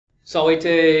Salute,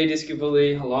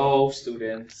 discipuli, hello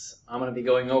students. I'm going to be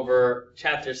going over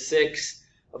chapter 6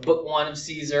 of book 1 of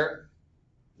Caesar.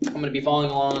 I'm going to be following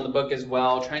along on the book as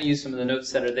well, trying to use some of the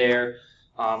notes that are there,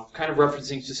 kind of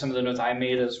referencing to some of the notes I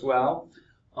made as well.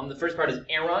 The first part is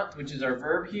erant, which is our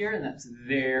verb here, and that's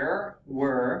there,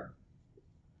 were.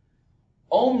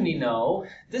 Omnino,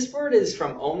 this word is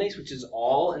from omnes, which is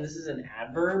all, and this is an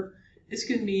adverb. This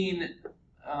can mean,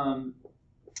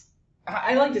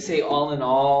 I like to say all in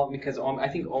all, because I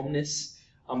think omnis,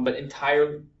 but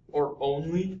entire or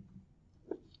only.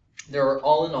 There are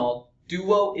all in all,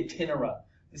 duo itinera.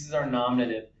 This is our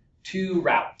nominative. 2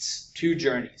 routes, 2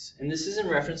 journeys. And this is in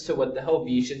reference to what the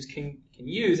Helvetians can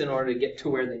use in order to get to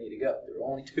where they need to go. There are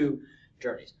only 2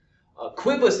 journeys.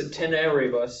 Quibus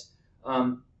itineribus.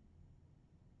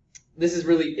 This is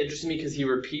really interesting because he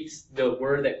repeats the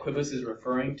word that quibus is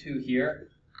referring to here.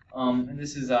 And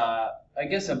this is, I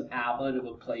guess, an ablative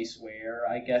of a place where,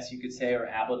 I guess you could say, or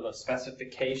ablative of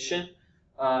specification.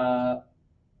 I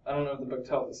don't know if the book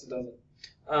tells us, it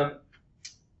doesn't.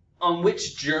 On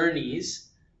which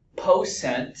journeys,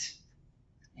 posent,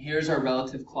 here's our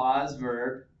relative clause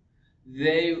verb,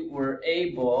 they were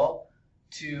able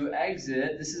to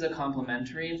exit. This is a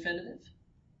complementary infinitive.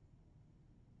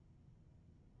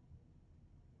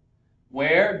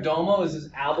 Where domo is this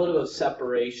ablative of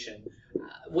separation.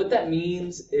 What that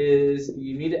means is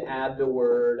you need to add the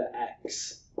word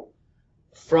ex,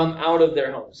 from out of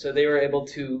their homes. So they were able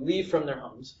to leave from their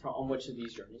homes on which of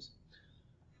these journeys.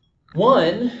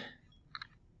 1,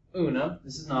 una,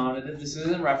 this is nominative. This is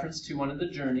in reference to one of the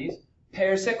journeys.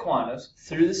 Per sequanos,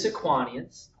 through the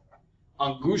Sequanians.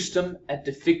 Angustum et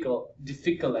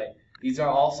difficile. These are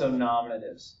also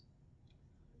nominatives.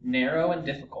 Narrow and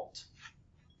difficult.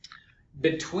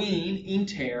 Between,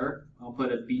 inter, I'll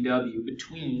put a BW,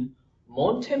 between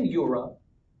Montem Jura,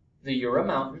 the Jura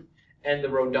mountain, and the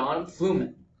Rhodanum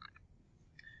Flumen.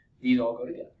 These all go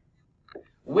together.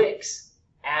 Wix,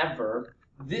 adverb.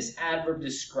 This adverb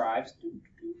describes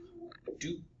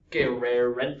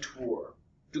ducerentur,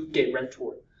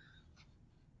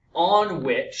 on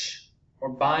which, or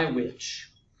by which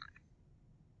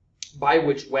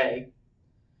way,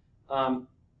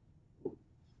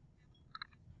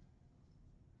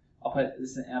 I'll put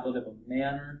this is an ablative of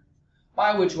manner.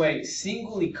 By which way,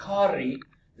 singuli carri,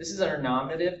 this is our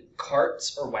nominative,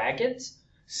 carts or wagons.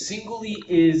 Singuli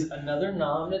is another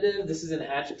nominative. This is an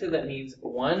adjective that means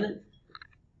one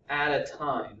at a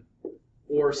time,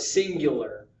 or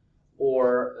singular,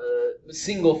 or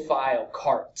single file,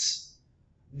 carts.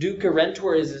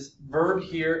 Ducerentur is this verb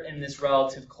here in this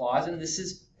relative clause, and this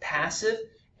is passive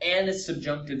and it's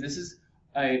subjunctive. This is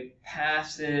a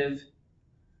passive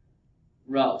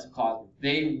relative clause.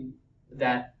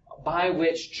 That by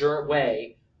which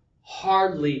way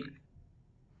hardly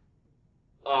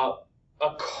a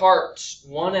cart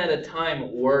one at a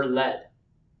time were led.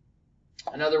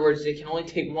 In other words, they can only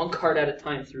take 1 cart at a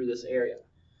time through this area.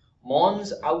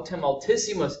 Mons autem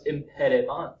altissimus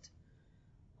imperevant.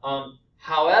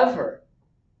 However,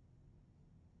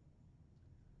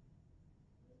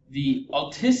 the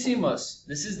altissimus,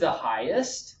 this is the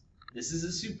highest. This is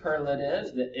a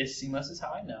superlative. The issimus is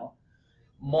how I know.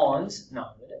 Mons,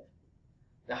 nominative.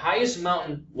 The highest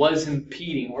mountain was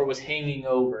impeding or was hanging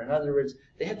over. In other words,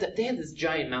 they had this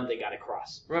giant mountain they got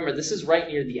across. Remember, this is right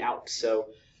near the Alps,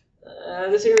 so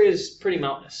this area is pretty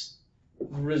mountainous.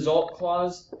 Result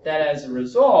clause, that as a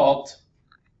result,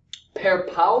 per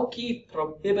pauci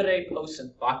prohibere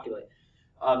possunt facile.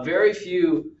 Very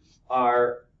few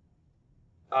are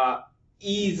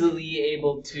easily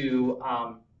able to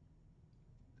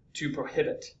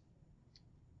prohibit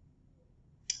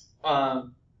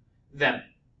them.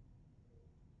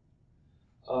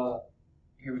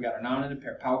 Here we got our nominative,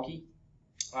 per pauci.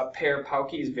 Per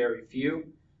pauci is very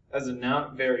few. As a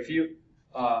noun, very few.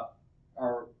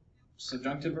 Our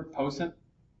subjunctive or posent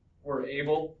were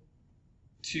able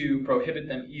to prohibit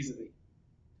them easily.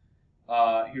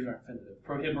 Here's our infinitive.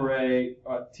 Prohibere,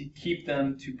 to keep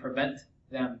them, to prevent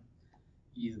them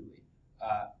easily.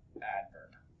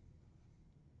 Adverb.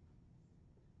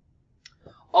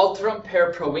 Alterum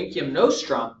per provinciam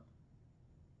nostrum,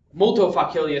 multo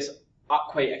facilius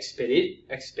atque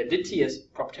expeditius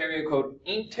propterio quod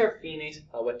inter fines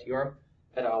Helvetiorum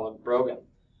et Allobrogam.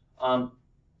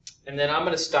 And then I'm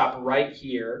going to stop right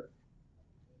here.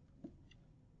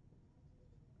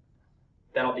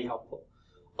 That'll be helpful.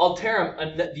 Alterum,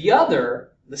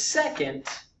 the second,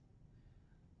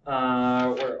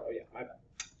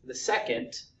 the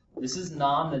second, this is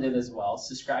nominative as well, it's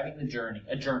describing the journey,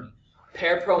 a journey.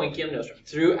 Per provinciam nostrum,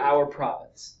 through our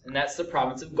province, and that's the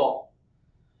province of Gaul.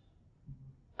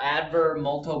 Adverb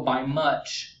multo by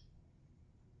much,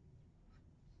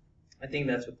 I think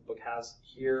that's what the book has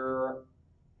here.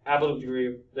 Ablative degree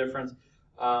of difference.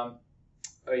 Oh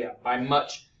yeah, by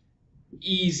much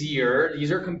easier.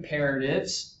 These are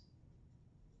comparatives.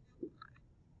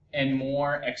 And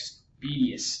more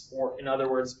expeditious, or in other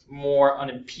words, more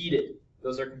unimpeded.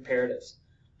 Those are comparatives.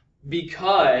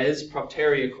 Because,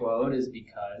 propteria quote is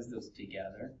because, those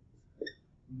together.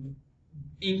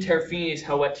 Inter finis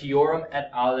Helvetiorum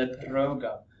et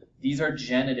Aleprogum. These are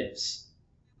genitives.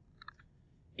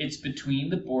 It's between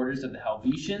the borders of the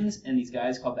Helvetians and these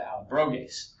guys called the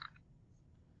Allobroges.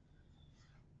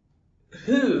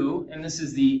 Who, and this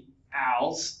is the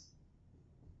Als,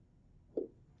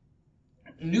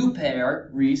 new pair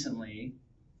recently.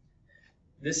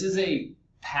 This is a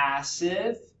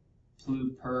passive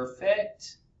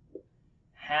pluperfect,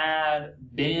 had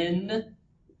been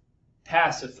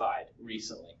pacified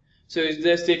recently. So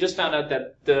they just found out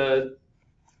that the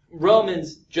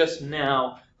Romans just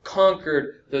now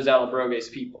conquered those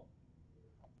Allobroges people.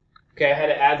 Okay, I had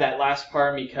to add that last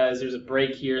part because there's a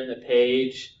break here in the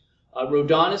page.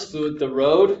 Rhodanus fluid, the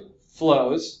road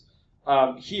flows.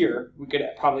 Here, we could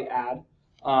probably add.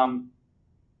 I'm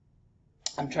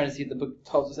trying to see if the book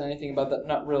tells us anything about that.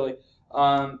 Not really.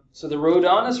 So the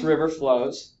Rhodanus River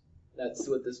flows. That's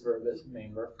what this verb is,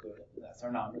 main verb. That's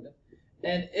our nominative.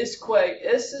 And isque,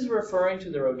 is referring to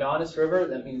the Rhodanus River.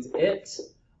 That means it.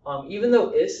 Even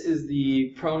though is the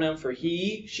pronoun for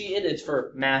he, she, it, it's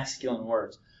for masculine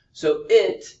words. So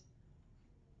it,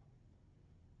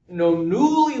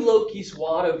 nonnulli locis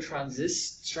vado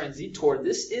transitor.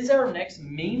 This is our next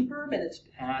main verb, and it's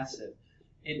passive.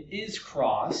 It is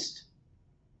crossed.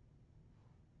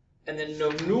 And then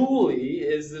nonnulli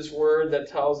is this word that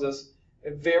tells us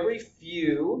very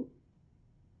few.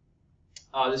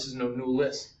 This is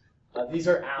nonnullis. These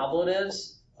are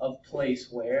ablatives of place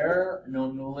where.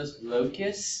 Nonnullis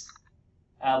locus.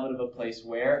 Ablative of place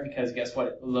where. Because guess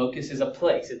what? Locus is a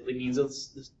place. It means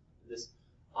this.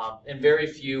 In very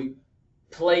few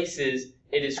places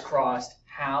it is crossed.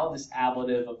 How? This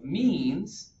ablative of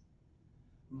means.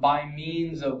 By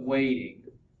means of wading.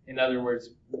 In other words,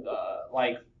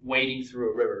 like wading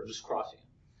through a river, just crossing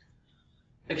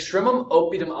it. Extremum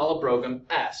oppidum Allobrogum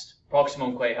est,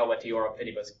 proximumque Helvetiorum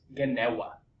fidibus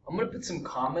Geneva. I'm going to put some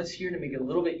commas here to make it a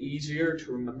little bit easier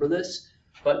to remember this.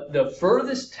 But the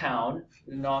furthest town,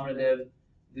 the nominative,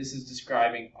 this is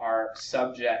describing our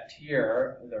subject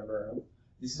here, the verb.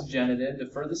 This is genitive. The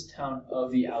furthest town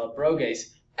of the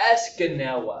Allobroges, est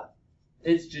Geneva.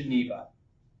 It's Geneva.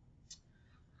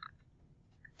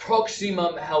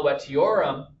 Proximum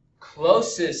Helvetiorum,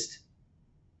 closest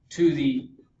to the,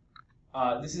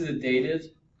 this is a dative,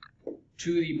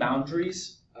 to the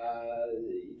boundaries.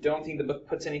 Don't think the book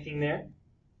puts anything there.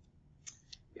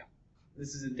 Yeah.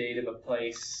 This is a dative, a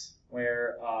place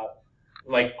where,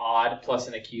 like odd plus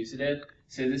an accusative.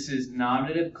 So this is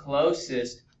nominative,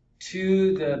 closest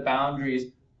to the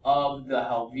boundaries of the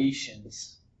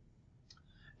Helvetians.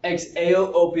 Ex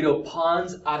eo oppido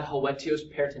pons ad Helvetios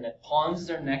pertinet. Pons is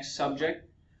our next subject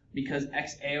because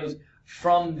ex eos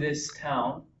from this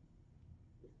town.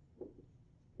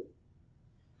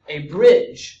 A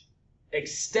bridge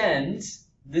extends.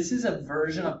 This is a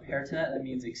version of pertinet that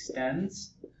means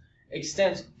extends.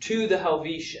 Extends to the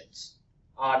Helvetians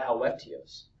ad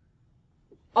Helvetios.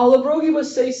 Allobrogibus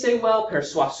se well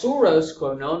persuasuros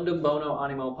quo nondum bono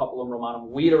animo populum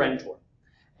Romanum viderentur.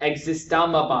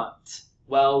 Existamabant.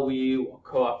 Well, we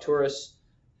coopturus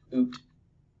ut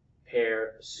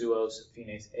per suos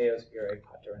fines eos ire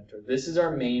paterentur. This is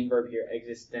our main verb here,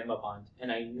 existamabant. And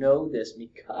I know this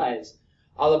because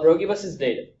Allobrogibus is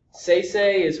dative.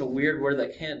 Se is a weird word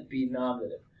that can't be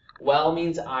nominative. Well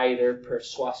means either.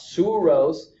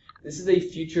 Persuasuros. This is a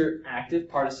future active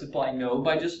participle. I know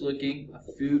by just looking.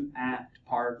 A food act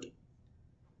part.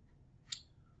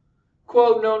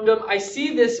 Quo nondum. I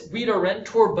see this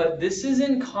viderentur, but this is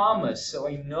in commas, so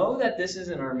I know that this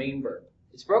isn't our main verb.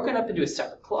 It's broken up into a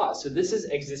separate clause, so this is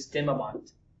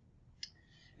existimabant.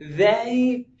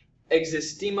 They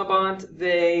existimabant.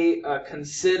 They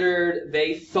considered.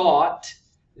 They thought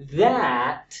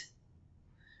that.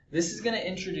 This is going to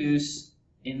introduce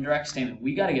indirect statement.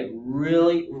 We got to get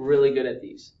really, really good at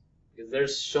these because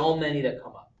there's so many that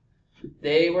come up.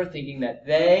 They were thinking that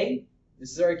they,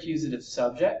 this is our accusative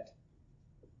subject,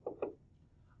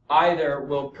 either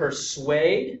will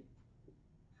persuade,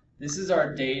 this is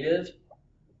our dative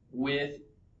with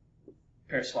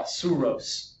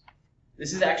persuasuros.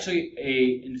 This is actually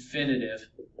a infinitive.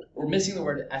 We're missing the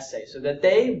word esse, so that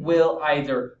they will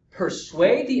either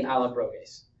persuade the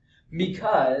Allobroges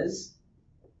because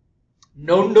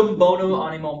nondum bono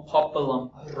animum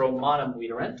populum Romanum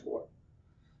viderentur.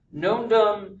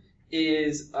 Nondum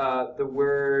is the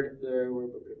word, where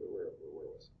was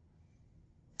it?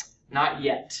 Not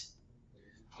yet,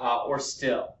 or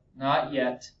still. Not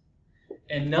yet.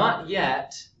 And not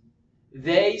yet,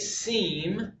 they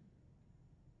seem,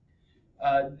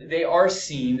 they are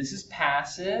seen. This is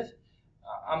passive.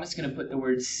 I'm just going to put the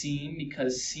word seem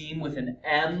because seem with an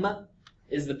M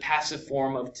is the passive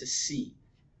form of to see.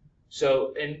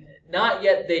 So, and not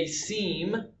yet they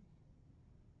seem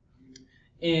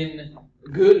in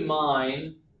good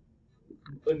mind,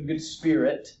 in good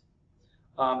spirit.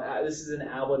 This is an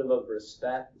ablative of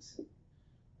respect,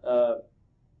 or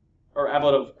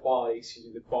ablative of quality, excuse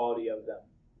me, the quality of them,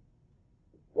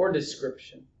 or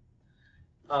description.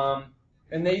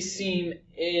 And they seem,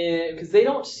 because they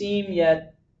don't seem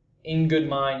yet in good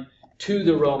mind to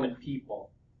the Roman people.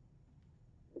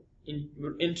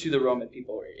 Into the Roman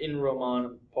people, or in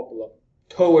Romanum populum,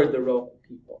 toward the Roman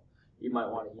people. You might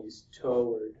want to use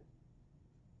toward.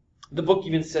 The book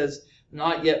even says,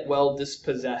 not yet well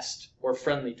dispossessed or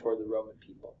friendly toward the Roman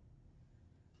people.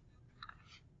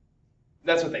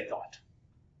 That's what they thought.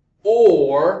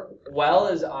 Or, well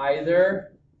is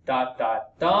either ...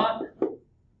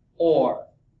 or.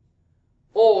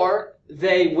 Or,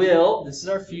 they will, this is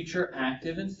our future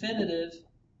active infinitive,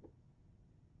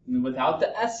 without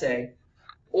the essay,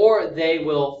 or they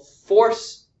will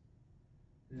force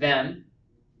them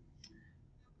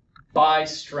by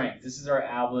strength. This is our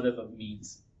ablative of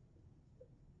means.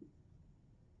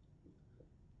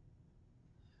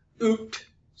 Ut,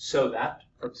 so that,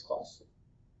 purpose clause.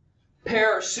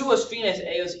 Per suos fines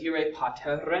eos ire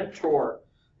paterentur,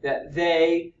 that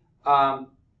they,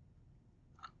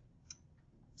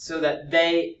 so that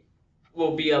they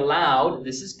will be allowed,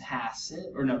 this is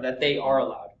passive, or no, that they are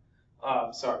allowed.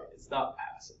 Sorry, it's not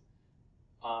passive.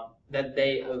 That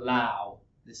they allow,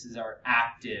 this is our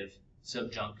active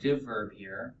subjunctive verb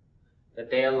here,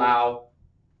 that they allow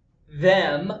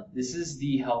them, this is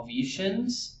the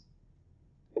Helvetians,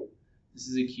 this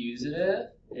is accusative,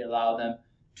 they allow them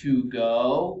to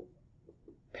go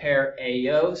per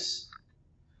eos,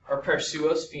 or per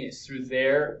suos finis, through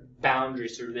their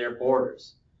boundaries, through their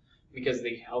borders. Because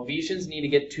the Helvetians need to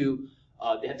get to,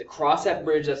 they have to cross that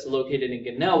bridge that's located in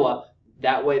Genoa.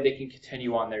 That way they can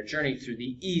continue on their journey through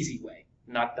the easy way,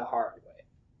 not the hard way.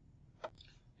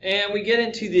 And we get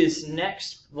into this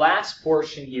last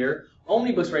portion here.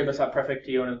 Omnibus rebus ad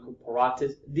perfectionem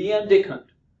comparatis diem dicunt.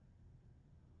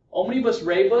 Omnibus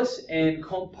rebus and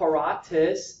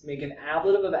comparatis make an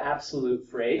ablative of absolute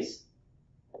phrase.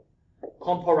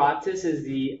 Comparatis is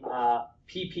the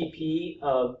PPP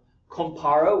of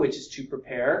comparo, which is to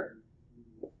prepare.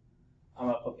 I'm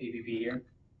going to put PPP here.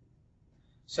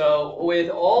 So, with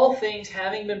all things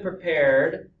having been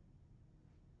prepared,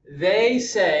 they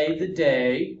say the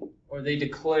day, or they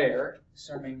declare,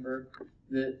 serving verb,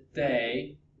 the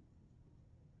day,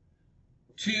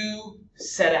 to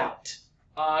set out,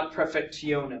 ad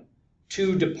perfectionem,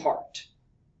 to depart.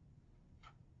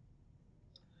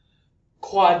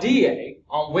 Quadie,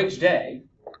 on which day,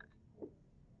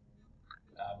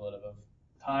 ablative of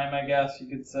time, I guess you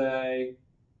could say.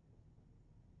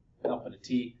 I'll put a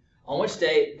T. On which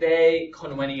day they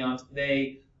conveniant,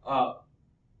 they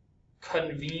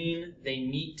convene, they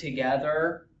meet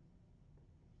together.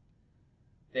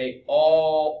 They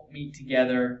all meet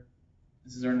together.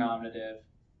 This is our nominative.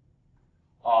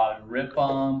 Ad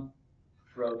ripam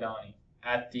Rodani,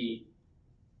 at the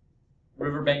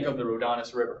riverbank of the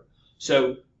Rhodanus River.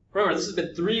 So remember, this has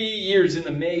been 3 years in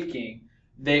the making.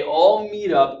 They all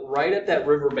meet up right at that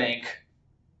riverbank,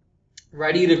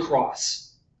 ready to cross.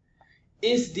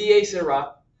 Is dies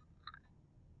erat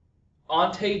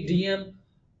ante diem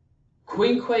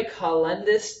quinque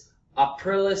calendis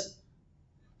aprilis,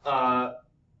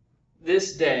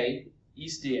 this day,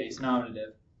 is dies,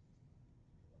 nominative,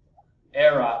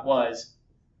 erat was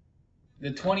the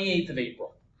 28th of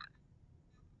April.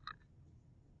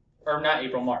 Or not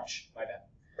April, March, my bad.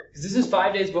 Because this is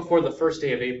 5 days before the first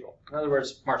day of April. In other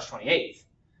words, March 28th.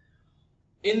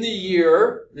 In the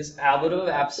year, this ablative of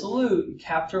absolute, you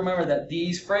have to remember that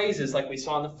these phrases, like we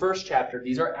saw in the first chapter,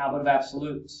 these are ablative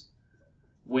absolutes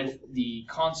with the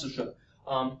consulship.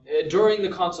 During the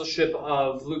consulship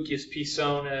of Lucius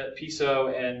Piso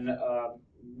and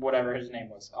whatever his name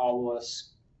was,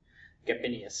 Aulus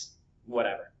Gabinius,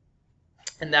 whatever.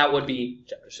 And that would be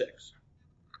chapter 6.